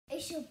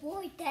It's your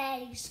boy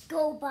Daddy's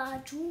Go by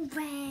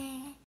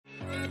Joovier.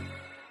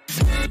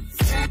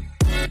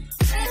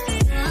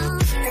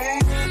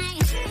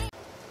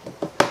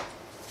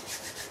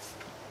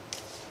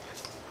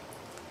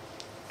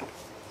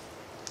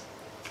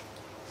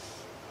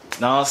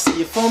 Now, see,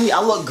 you feel me? I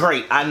look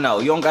great. I know.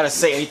 You don't gotta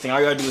say anything. All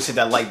you gotta do is hit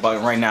that like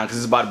button right now because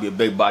it's about to be a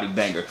big body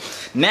banger.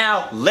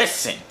 Now,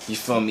 listen. You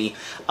feel me?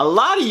 A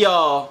lot of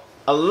y'all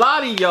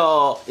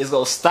is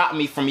gonna stop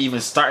me from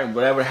even starting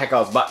whatever the heck I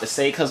was about to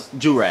say because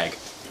Joovier.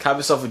 Copy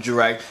yourself a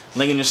Joovier.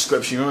 Link in the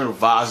description. You remember the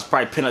vibes. It's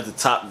probably pinned at the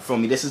top. You feel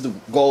me? This is the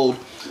gold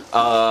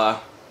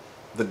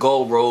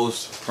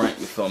rose print.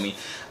 You feel me?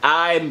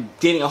 I'm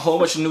getting a whole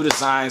bunch of new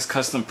designs,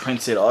 custom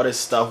printed, all this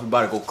stuff. We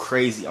about to go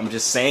crazy. I'm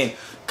just saying,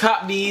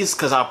 cop these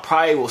because I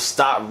probably will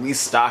stop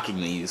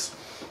restocking these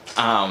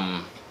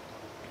in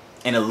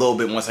a little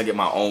bit once I get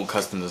my own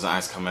custom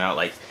designs coming out.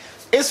 Like,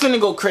 it's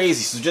finna go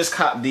crazy. So just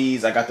cop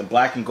these. I got the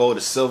black and gold,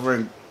 the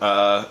silver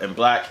and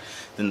black,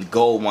 then the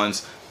gold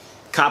ones.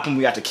 Cop them.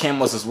 We got the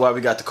camos as well.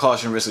 We got the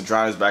caution risk of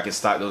dryness back in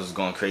stock. Those is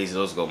going crazy.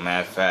 Those go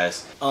mad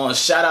fast.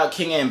 Shout out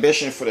King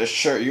Ambition for the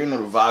shirt. You know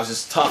the vibes.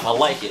 It's tough. I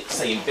like it.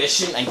 Say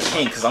Ambition and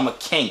King because I'm a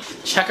king.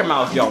 Check them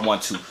out if y'all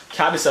want to.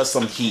 Cop yourself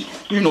some heat.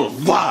 You know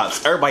the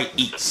vibes. Everybody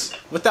eats.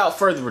 Without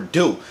further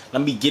ado,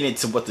 let me get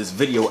into what this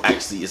video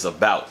actually is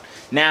about.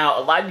 Now,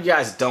 a lot of you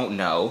guys don't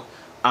know.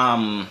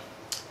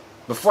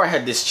 Before I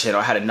had this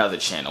channel, I had another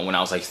channel when I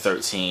was like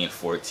 13,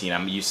 14.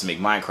 I used to make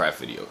Minecraft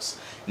videos.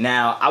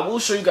 Now, I will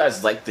show you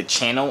guys like the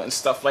channel and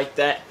stuff like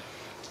that.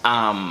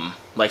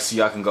 Like so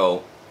y'all can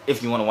go,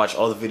 if you want to watch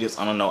all the videos,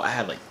 I don't know, I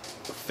had like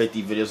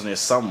 50 videos in there,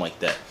 something like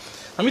that.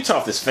 Let me turn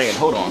off this fan,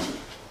 hold on.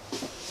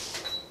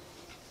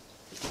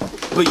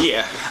 But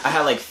yeah, I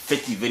had like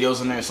 50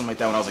 videos in there or something like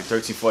that when I was like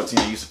 13, 14.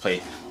 I used to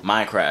play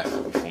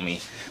Minecraft for me.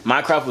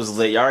 Minecraft was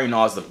lit. Y'all already know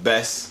I was the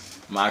best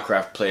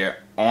Minecraft player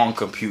on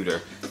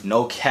computer.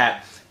 No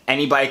cap.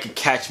 Anybody could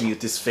catch me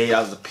with this fade. I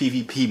was a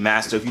PvP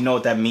master. If you know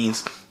what that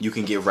means, you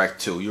can get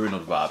wrecked too. You already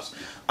know the vibes.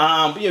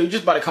 But yeah, we're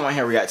just about to come out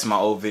here and react to my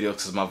old videos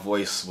because my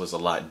voice was a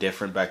lot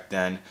different back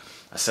then.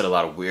 I said a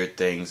lot of weird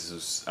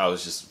things. I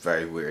was just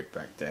very weird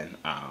back then.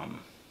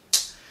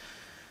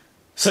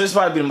 So this is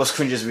about to be the most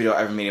cringiest video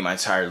I ever made in my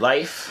entire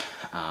life.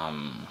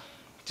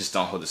 Just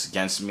don't hold this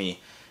against me.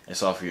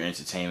 It's all for your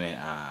entertainment.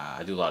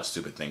 I do a lot of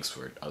stupid things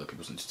for other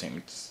people's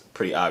entertainment. It's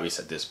pretty obvious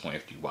at this point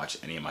if you watch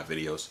any of my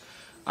videos.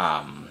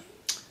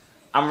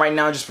 I'm right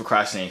now just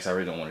procrastinating because I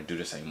really don't want to do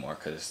this anymore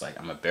because it's like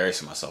I'm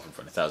embarrassing myself in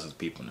front of thousands of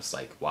people and it's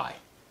like, why?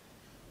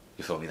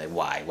 You feel me? Like,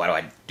 why? Why do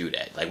I do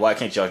that? Like, why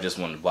can't y'all just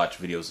want to watch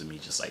videos of me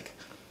just like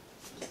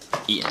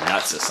eating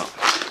nuts or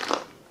something?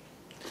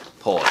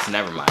 Pause.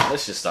 Never mind.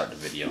 Let's just start the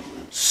video.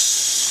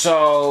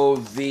 So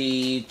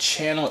the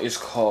channel is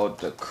called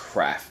The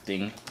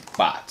Crafting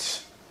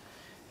Bot.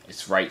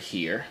 It's right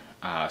here.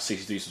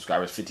 63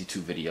 subscribers, 52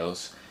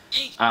 videos.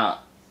 I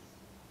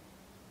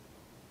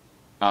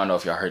don't know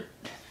if y'all heard.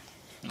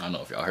 I don't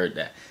know if y'all heard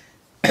that.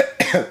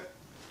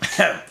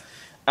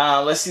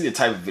 Let's see the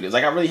type of videos.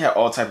 Like, I really had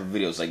all type of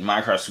videos, like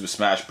Minecraft, Super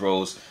Smash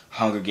Bros,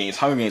 Hunger Games.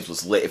 Hunger Games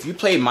was lit. If you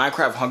played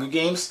Minecraft Hunger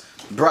Games,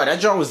 bro, that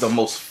genre was the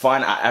most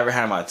fun I ever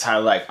had in my entire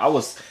life.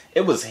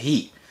 It was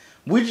heat.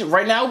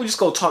 Right now we just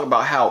go talk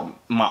about how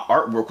my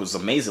artwork was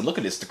amazing. Look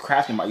at this, the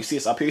crafting bot. You see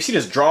this up here? You see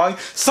this drawing?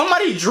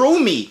 Somebody drew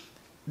me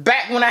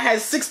back when I had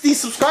 60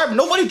 subscribers.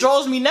 Nobody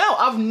draws me now.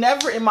 I've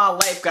never in my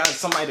life gotten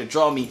somebody to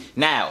draw me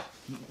now.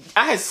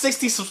 I had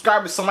 60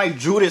 subscribers. Somebody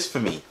drew this for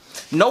me.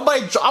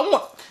 Nobody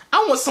draw.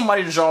 I want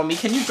somebody to draw me.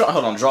 Can you draw?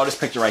 Hold on. Draw this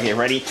picture right here.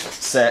 Ready?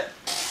 Set.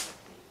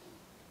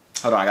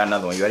 Hold on. I got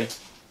another one. You ready?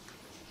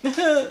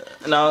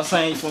 No, I'm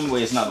saying for me.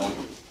 Wait, it's another one.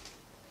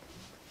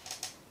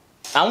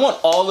 I want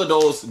all of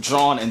those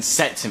drawn and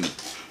sent to me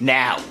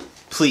now,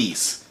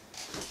 please.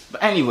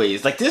 But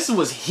anyways, like this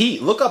was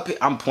heat. Look up.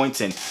 I'm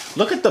pointing.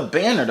 Look at the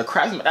banner. The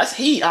craftsman. That's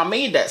heat. I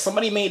made that.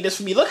 Somebody made this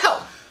for me. Look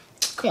how.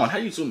 Come on. How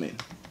do you zoom in?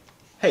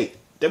 Hey.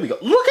 There we go.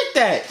 Look at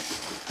that.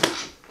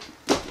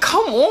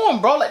 Come on,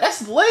 bro. Like,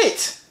 that's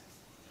lit.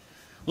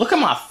 Look at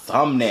my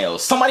thumbnails.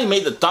 Somebody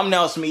made the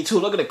thumbnails for me, too.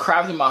 Look at the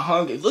crafting my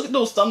hunger. Look at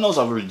those thumbnails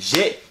are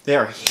legit.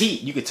 They're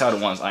heat. You can tell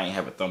the ones I ain't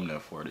have a thumbnail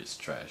for. It's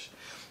trash.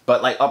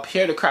 But, like, up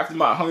here, the crafting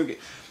my hunger.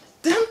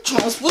 Them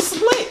Jones was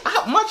lit.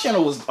 My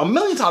channel was a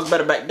million times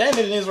better back then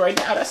than it is right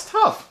now. That's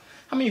tough.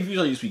 How many views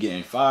I used to be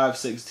getting? 5,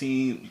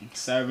 16,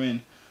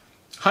 7,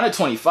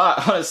 125,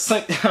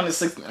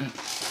 160.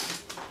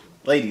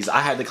 Ladies, I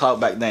had the clout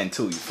back then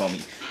too, you feel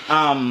me?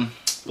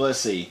 Let's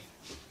see.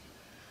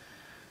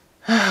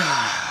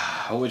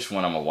 Which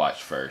one I'm gonna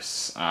watch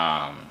first?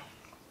 I'm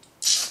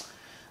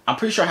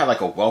pretty sure I have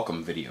like a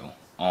welcome video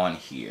on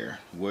here.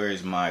 Where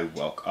is my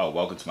welcome? Oh,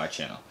 welcome to my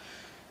channel.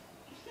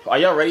 Are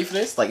y'all ready for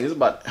this? Like, this is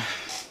about...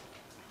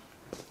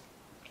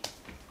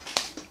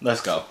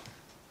 Let's go.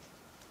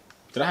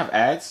 Did I have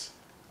ads?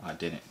 I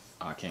didn't.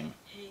 Oh, I came.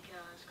 Hey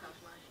guys,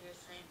 Cosmo here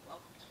saying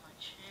welcome to my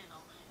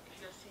channel. If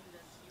you're seeing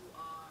this, you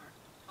are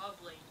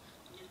probably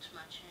new to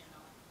my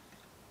channel.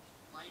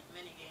 Like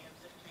mini games,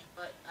 everything.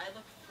 But I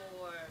look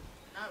for,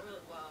 not really,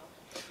 well,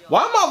 if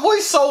Why my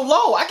voice so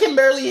low? I can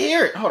barely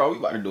hear it. Hold on, we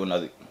about to do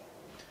another.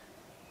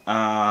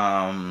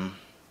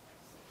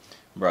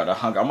 Bro, the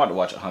Hunger. I'm about to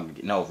watch a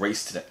Hunger. No,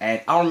 Race to the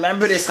End. I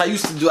remember this. I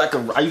used to do like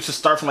I used to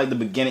start from like the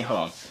beginning. Hold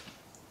on.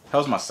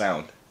 How's my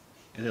sound?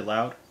 Is it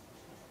loud?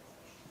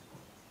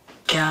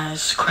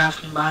 Guys,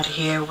 CraftingBot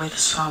here with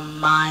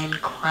some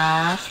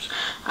Minecraft.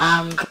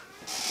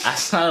 I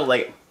sounded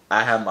like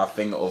I have my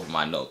finger over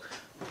my nose.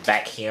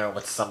 Back here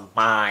with some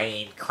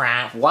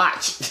Minecraft.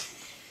 Watch.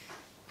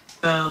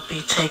 We'll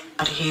be taking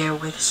out here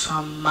with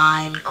some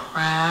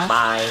Minecraft.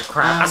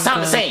 I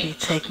sound the same. I'm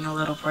taking a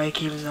little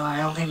break, even though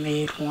I only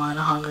made one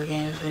Hunger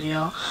Games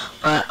video.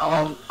 But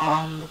all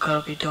I'm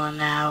gonna be doing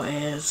now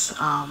is,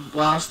 well,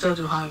 I'll still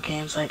do Hunger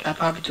Games. Like, I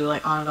probably do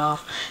like on and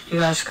off. You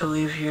guys could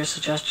leave your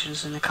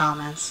suggestions in the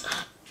comments.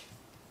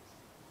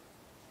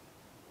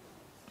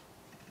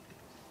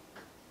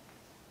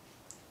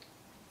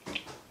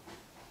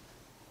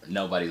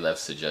 Nobody left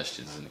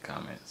suggestions in the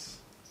comments.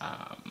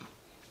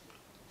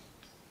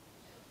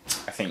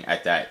 I think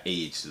at that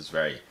age it was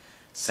very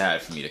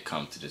sad for me to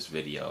come to this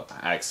video.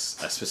 I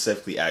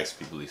specifically asked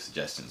people to leave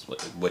suggestions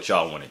what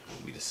y'all wanted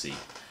me to see,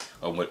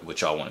 or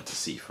what y'all wanted to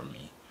see from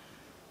me,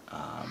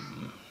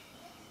 and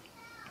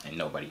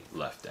nobody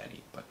left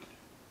any. But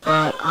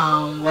what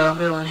I'm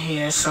doing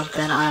here is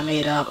something I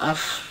made up.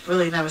 I've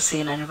really never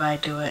seen anybody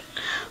do it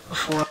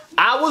before.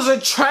 I was a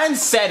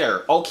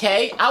trendsetter,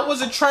 okay? I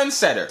was a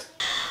trendsetter.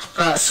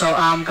 But so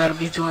I'm gonna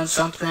be doing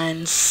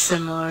something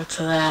similar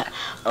to that,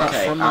 but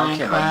Okay, for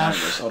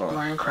Minecraft, hold on.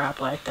 Minecraft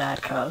like that.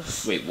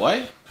 Cause Wait,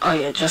 what? Oh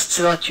yeah, just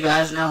to let you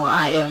guys know,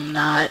 I am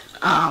not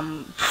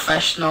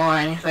professional or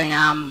anything.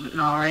 I'm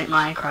an alright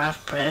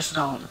Minecraft person.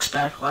 Don't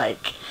expect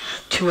like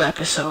 2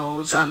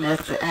 episodes. I'm at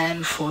the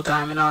end, full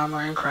diamond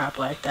armor and crap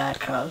like that.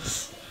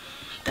 Cause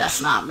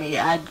that's not me.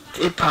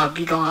 It'd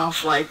probably be going on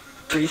for like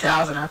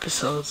 3,000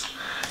 episodes.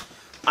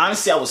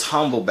 Honestly, I was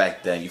humble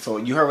back then. You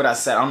heard what I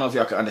said. I don't know if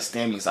y'all can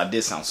understand me because I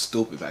did sound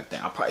stupid back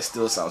then. I probably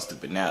still sound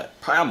stupid now.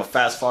 Probably I'm gonna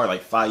fast forward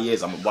like 5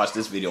 years. I'm gonna watch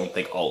this video and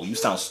think, oh, you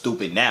sound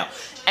stupid now.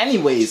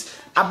 Anyways,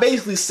 I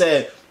basically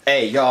said,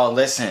 hey, y'all,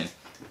 listen.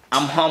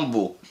 I'm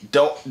humble.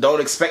 Don't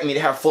expect me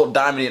to have full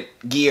diamond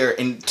gear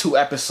in 2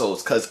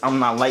 episodes because I'm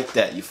not like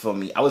that. You feel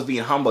me? I was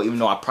being humble even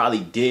though I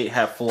probably did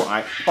have full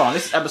iron. Hold on,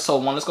 this is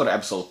episode 1. Let's go to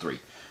episode 3.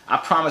 I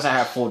promise I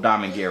have full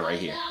diamond gear right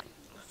here.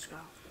 Let's go.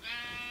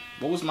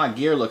 What was my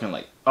gear looking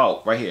like?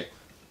 Oh, right here.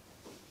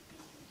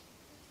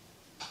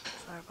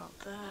 Sorry about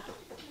that.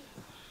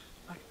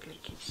 My computer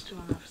keeps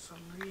doing that for some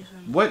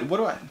reason. What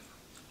do I? I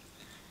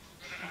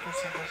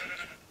guess I wasn't.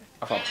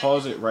 If I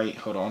pause it right,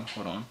 hold on.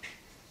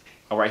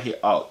 Oh, right here.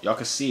 Oh, y'all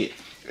can see it.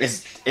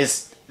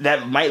 It's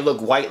that might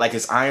look white like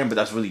it's iron, but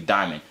that's really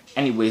diamond.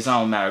 Anyways, it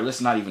don't matter. Let's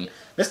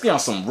get on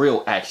some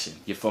real action.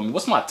 You feel me?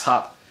 What's my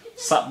top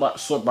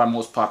sort by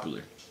most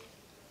popular?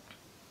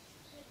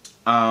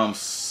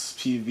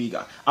 PvP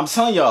guy. I'm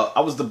telling y'all,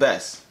 I was the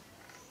best.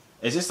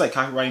 Is this like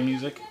copyrighted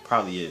music?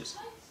 Probably is.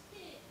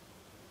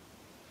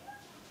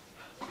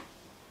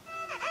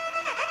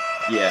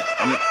 Yeah.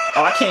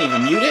 Oh, I can't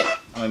even mute it.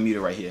 I'm gonna mute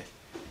it right here.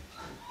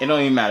 It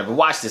don't even matter. But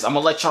watch this. I'm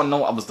gonna let y'all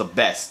know I was the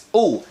best.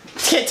 Ooh,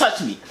 can't touch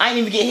me. I ain't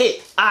even get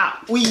hit.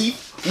 Ah, weave.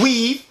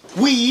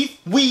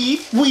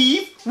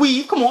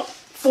 Come on.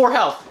 4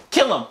 health.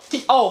 Kill him.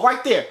 Oh,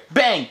 right there.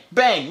 Bang,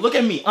 bang. Look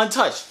at me.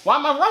 Untouched. Why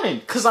am I running?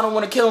 Because I don't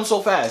want to kill him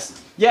so fast.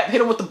 Yep,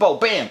 hit him with the bow.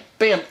 Bam,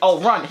 bam.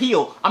 Oh, run.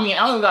 Heal. I mean,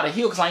 I don't got to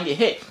heal because I ain't get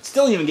hit.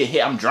 Still didn't even get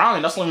hit. I'm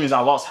drowning. That's the only reason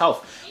I lost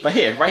health. But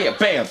here, right here.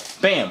 Bam,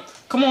 bam.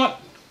 Come on.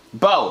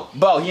 Bow.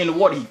 He in the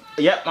water.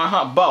 Yep,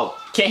 bow.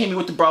 Can't hit me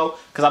with the bow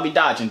because I'll be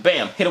dodging.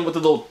 Bam. Hit him with the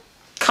little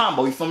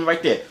combo. You feel me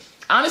right there.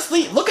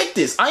 Honestly, look at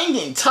this. I ain't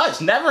getting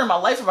touched. Never in my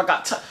life have I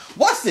got touched.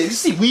 What's this? You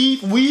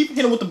see, weave,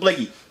 hit him with the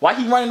blicky. Why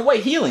he running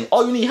away? Healing.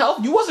 Oh, you need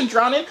help? You wasn't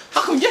drowning.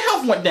 How come your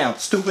health went down,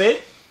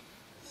 stupid?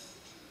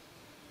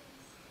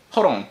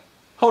 Hold on.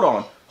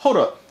 Hold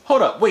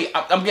up. Wait,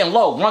 I'm getting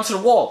low. Run to the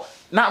wall.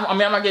 I'm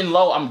not getting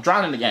low. I'm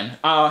drowning again.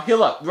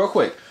 Heal up real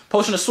quick.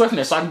 Potion of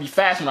swiftness so I can be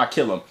fast when I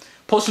kill him.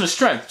 Potion of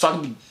strength so I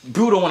can be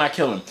brutal when I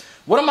kill him.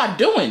 What am I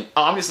doing?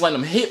 Oh, I'm just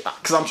letting them hit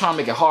because I'm trying to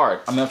make it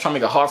hard. I'm trying to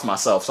make it hard for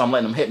myself, so I'm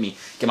letting them hit me,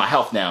 get my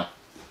health down.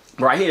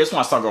 But right here, this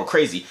one I start going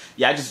crazy.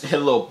 Yeah, I just hit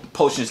a little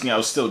potion. I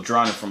was still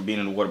drowning from being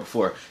in the water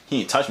before. He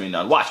didn't touch me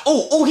none. Watch.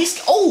 Oh,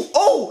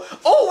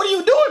 what are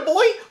you doing,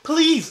 boy?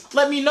 Please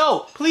let me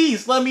know.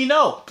 Please let me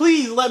know.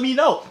 Please let me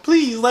know.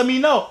 Please let me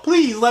know.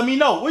 Please let me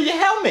know. Where's your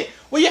helmet?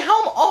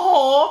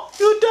 Oh,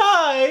 you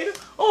died.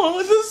 Oh,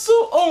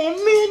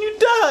 man, you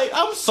died.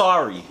 I'm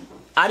sorry.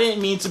 I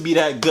didn't mean to be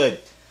that good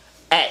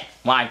at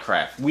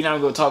Minecraft. We're not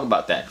gonna talk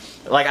about that.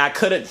 Like, I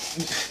could've...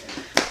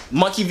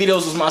 Monkey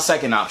videos was my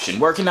second option.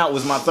 Working out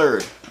was my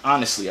third,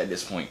 honestly, at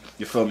this point.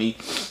 You feel me?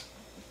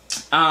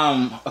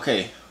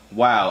 Okay.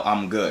 Wow,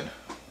 I'm good.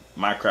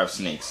 Minecraft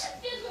snakes.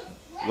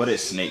 What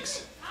is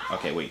snakes?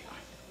 Okay, wait.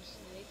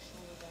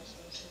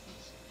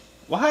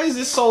 Why is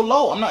this so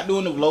low? I'm not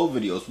doing the low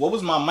videos. What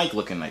was my mic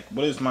looking like?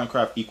 What is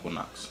Minecraft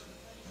Equinox?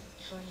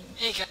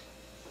 Hey guys.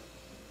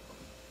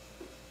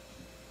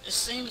 The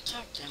same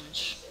attack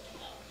damage.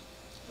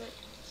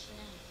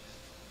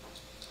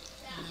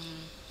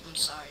 I'm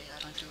sorry,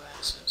 I don't do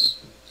axes.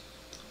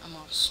 I'm a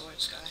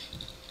swords guy.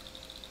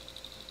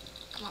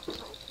 Come on,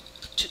 bro.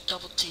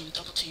 Double team.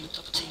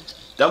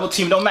 Double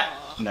team don't matter.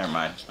 Never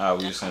mind.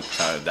 We just gonna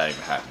try that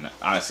even happened.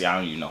 Honestly, I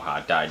don't even know how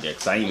I died there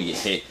because I didn't even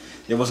get hit.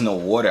 There was no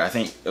water. I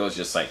think it was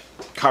just like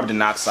carbon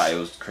dioxide. It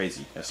was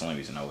crazy. That's the only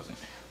reason I wasn't.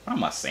 What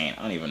am I saying?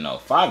 I don't even know.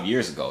 5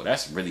 years ago.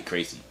 That's really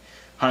crazy.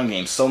 Hunger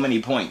Games, so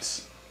many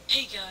points.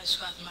 Hey guys,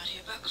 I'm out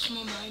here back with some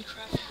more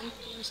Minecraft Hunger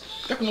Games.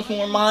 Back with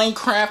more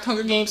Minecraft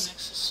Hunger Games.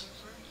 Nexus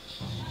server,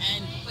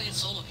 and we're playing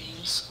solo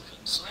games.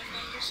 So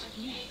everybody looks like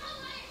me.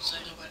 So I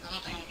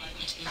don't think anybody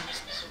can team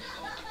this, so we're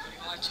going to do pretty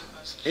hard to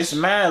us. It's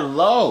mad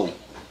low.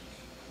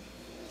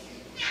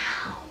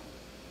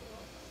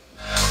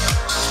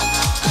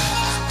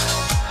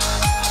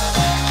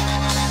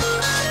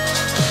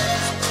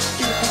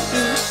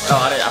 Oh,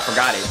 I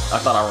forgot it. I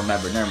thought I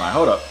remembered. Never mind.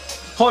 Hold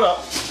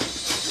up.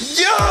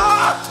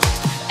 Yeah!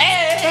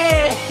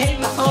 Hey, you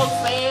know what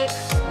I'm saying?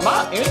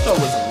 My intro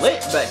was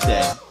lit back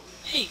then.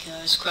 Hey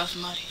guys,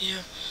 I'm out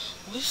here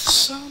with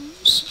some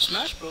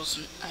Smash Bros.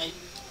 And I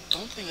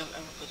don't think I've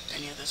ever put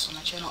any of this on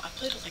my channel. I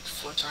played it like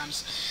 4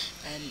 times,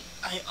 and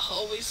I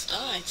always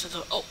die to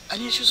the. Oh, I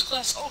need to choose a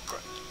class. Oh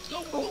crap!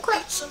 No,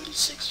 crap.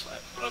 76.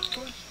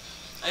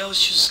 I always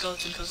choose a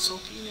skeleton because it's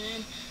OP,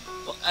 man.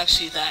 Well,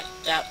 actually, that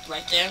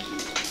right there,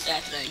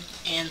 that thing,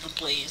 and the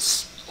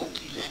blaze, OP,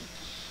 man.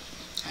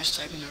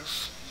 Hashtag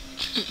nerf.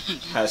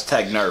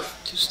 Hashtag nerf.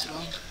 Too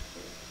strong.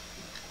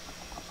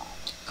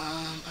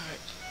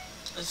 Alright.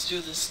 Let's do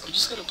this. I'm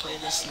just gonna play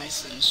this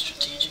nice and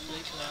strategically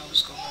because I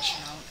always go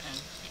rushing out and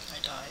I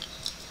die.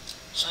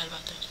 Sorry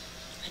about that.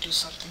 I do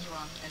something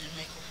wrong and it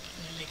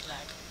make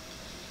lag.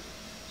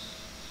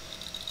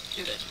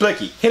 Do that.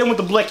 Blicky. Hit him with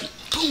the blicky.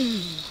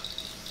 Boom!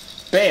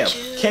 Bam.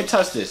 Can't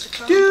touch this.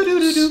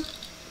 Do.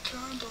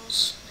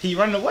 Combos. He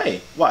running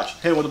away. Watch.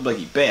 Hit him with the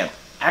blicky. Bam.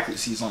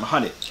 Accuracy is on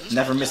 100.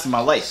 Never missed in my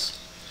life.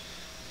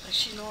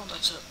 Actually, no, I'm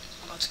about to go.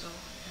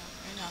 Yeah,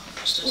 right now.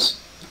 Watch this.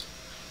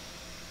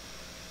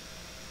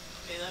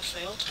 Okay, that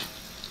failed.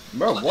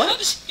 Bro, what? How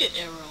does he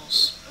get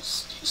arrows?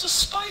 He's a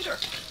spider.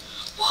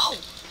 Whoa!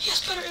 He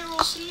has better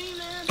arrows than me,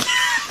 man.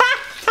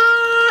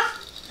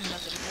 And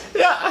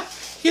nothing. Yeah,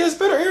 he has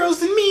better arrows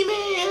than me,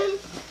 man.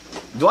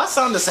 Do I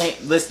sound the same?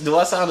 Listen, do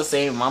I sound the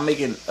same? Am I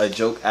making a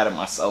joke out of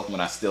myself when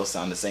I still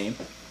sound the same?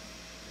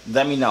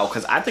 Let me know,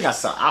 cause I think I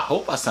sound. I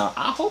hope I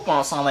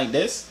don't sound like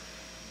this.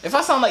 If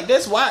I sound like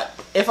this, what?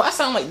 If I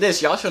sound like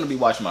this, y'all shouldn't be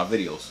watching my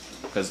videos,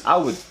 cause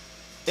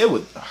it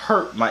would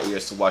hurt my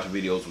ears to watch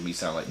videos with me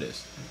sound like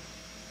this.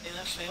 Yeah,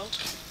 that failed.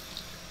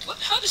 What?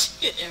 How does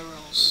he get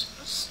arrows?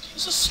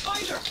 He's a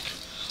spider.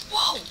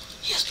 Whoa!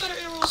 He has better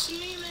arrows than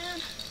me, man.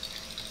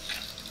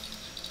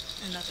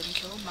 And that didn't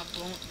kill him. My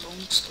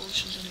bone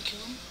explosion didn't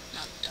kill him.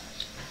 Now he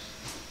died.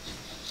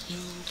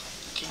 Noob.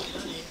 Can't get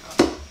out of here.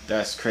 Oh.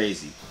 That's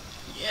crazy.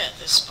 Yeah,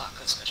 this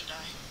Spaka's gonna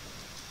die.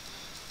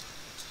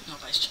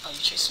 Nobody's. Are you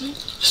chasing me?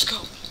 Let's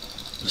go.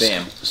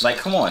 Bam. Like,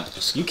 come on.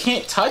 You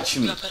can't touch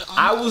me.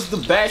 I was the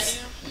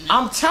best.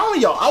 I'm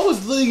telling y'all, I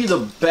was literally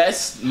the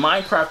best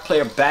Minecraft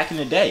player back in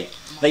the day.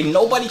 Like,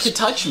 nobody could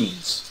touch me.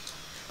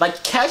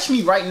 Like, catch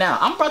me right now.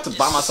 I'm about to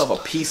buy myself a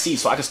PC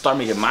so I can start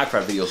making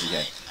Minecraft videos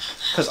again.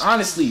 Because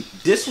honestly,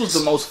 this was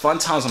the most fun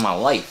times of my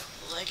life.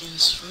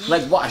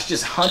 Like, watch,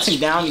 just hunting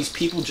down these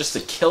people just to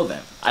kill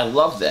them. I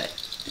love that.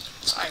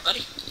 Sorry,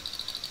 buddy.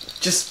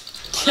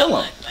 Just kill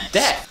them.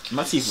 That.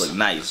 My teeth look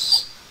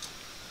nice.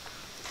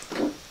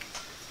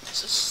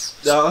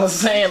 You know what I'm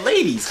saying?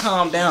 Ladies,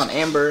 calm down,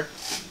 Amber.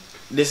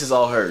 This is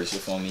all hers, you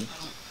feel me?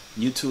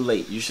 You too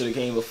late. You should have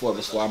came before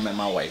I met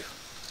my wife.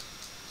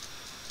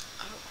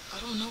 I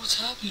don't know what's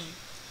happening.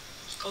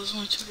 I was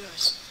only 2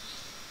 guys.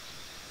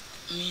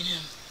 Me and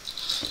him.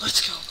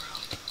 Let's go,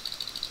 bro.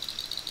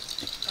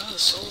 Oh, the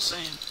soul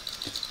sand.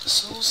 The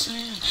soul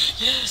sand.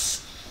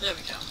 Yes! There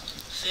we go.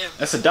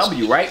 That's a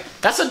W, right?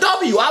 That's a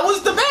W. I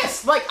was the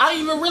best. Like, I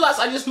didn't even realize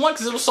I just won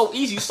because it was so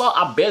easy. You saw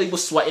I barely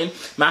was sweating.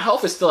 My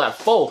health is still at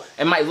full.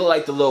 It might look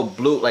like the little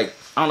blue, like,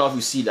 I don't know if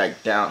you see,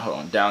 like,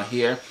 down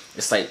here.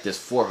 It's like there's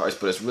 4 hearts,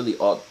 but it's really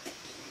all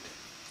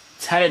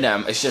 10 of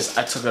them. It's just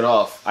I took it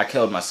off. I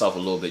killed myself a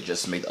little bit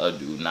just to make the other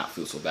dude not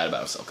feel so bad about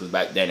himself. Because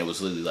back then it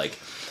was literally like,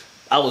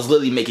 I was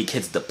literally making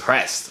kids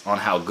depressed on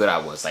how good I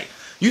was. Like,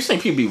 you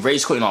think people be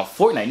rage quitting on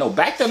Fortnite? No,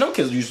 back then them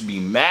kids used to be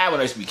mad when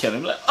I used to be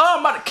killing them. Like, oh,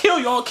 I'm about to kill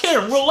you on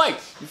camera in real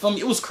life. You feel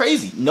me? It was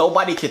crazy.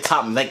 Nobody could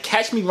top me. Like,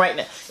 catch me right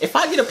now. If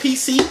I get a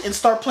PC and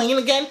start playing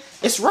again,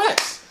 it's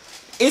reps.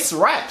 It's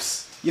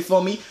reps. You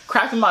feel me?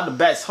 Crafting about the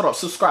best. Hold up,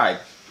 subscribe.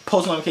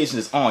 Post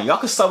notifications is on. Y'all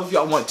can sub if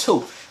y'all want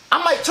to.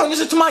 I might turn this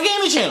into my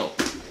gaming channel.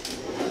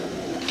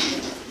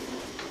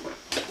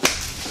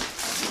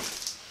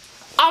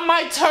 I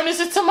might turn this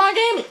into my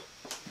gaming.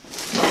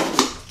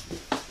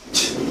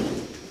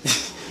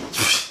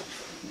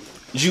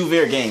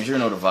 Joovier games, you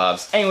know the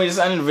vibes. Anyway, this is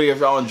the end of the video.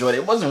 If y'all enjoyed it,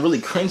 it wasn't really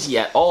cringy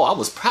at all. I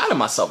was proud of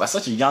myself at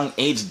such a young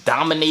age,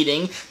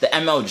 dominating the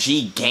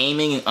MLG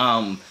gaming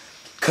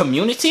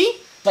community.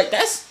 Like,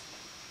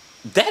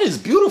 that is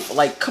beautiful.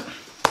 Like,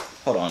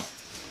 hold on.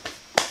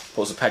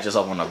 Supposed to patch us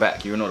up on our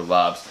back. You know the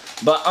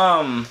vibes. But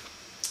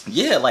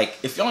yeah, like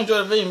if y'all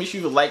enjoyed the video, make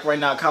sure you like right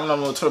now, comment on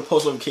the Twitter,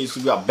 post notifications.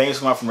 We got bangs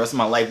coming out from the rest of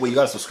my life. Wait, you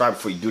gotta subscribe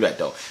before you do that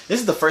though. This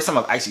is the first time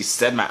I've actually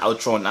said my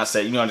outro and not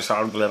said, you know, just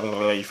blah, blah, blah,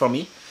 blah, you feel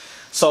me?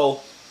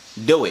 So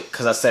do it,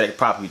 cause I said it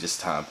properly this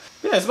time.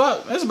 Yeah, that's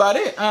about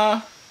it.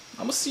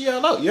 I'm gonna see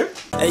y'all out, yeah?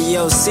 Hey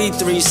yo,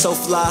 C3 so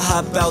fly,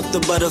 hop out the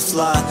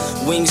butterfly.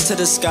 Wings to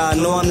the sky,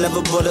 no I'm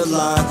never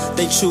borderline.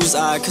 They choose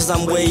I, cause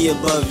I'm way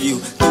above you.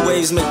 The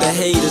waves make the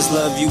haters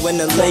love you when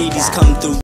the ladies come through.